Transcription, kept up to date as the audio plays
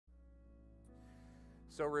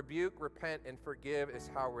So rebuke, repent, and forgive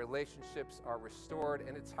is how relationships are restored,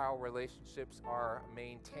 and it's how relationships are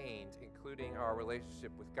maintained, including our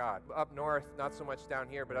relationship with God. Up north, not so much down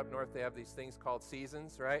here, but up north they have these things called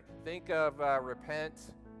seasons, right? Think of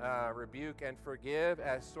repent, rebuke, and forgive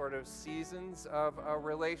as sort of seasons of a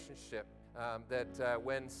relationship.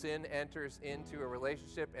 When sin enters into a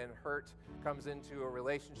relationship and hurt comes into a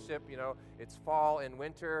relationship, it's fall and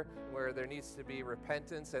winter where there needs to be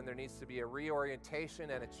repentance and there needs to be a reorientation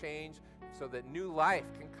and a change so that new life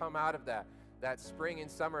can come out of that spring and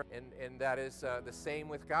summer. And that is the same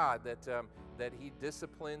with God, that He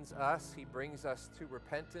disciplines us, He brings us to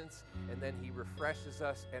repentance, and then He refreshes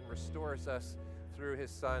us and restores us through His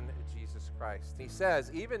Son, Jesus Christ. He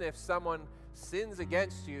says, even if someone sins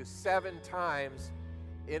against you 7 times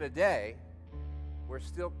in a day, we're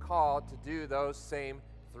still called to do those same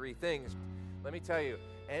 3 things. Let me tell you,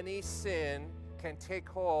 any sin can take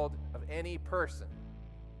hold of any person.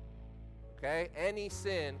 Okay? Any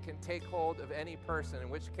sin can take hold of any person, in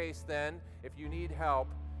which case then, if you need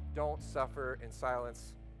help, don't suffer in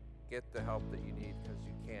silence. Get the help that you need because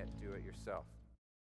you can't do it yourself.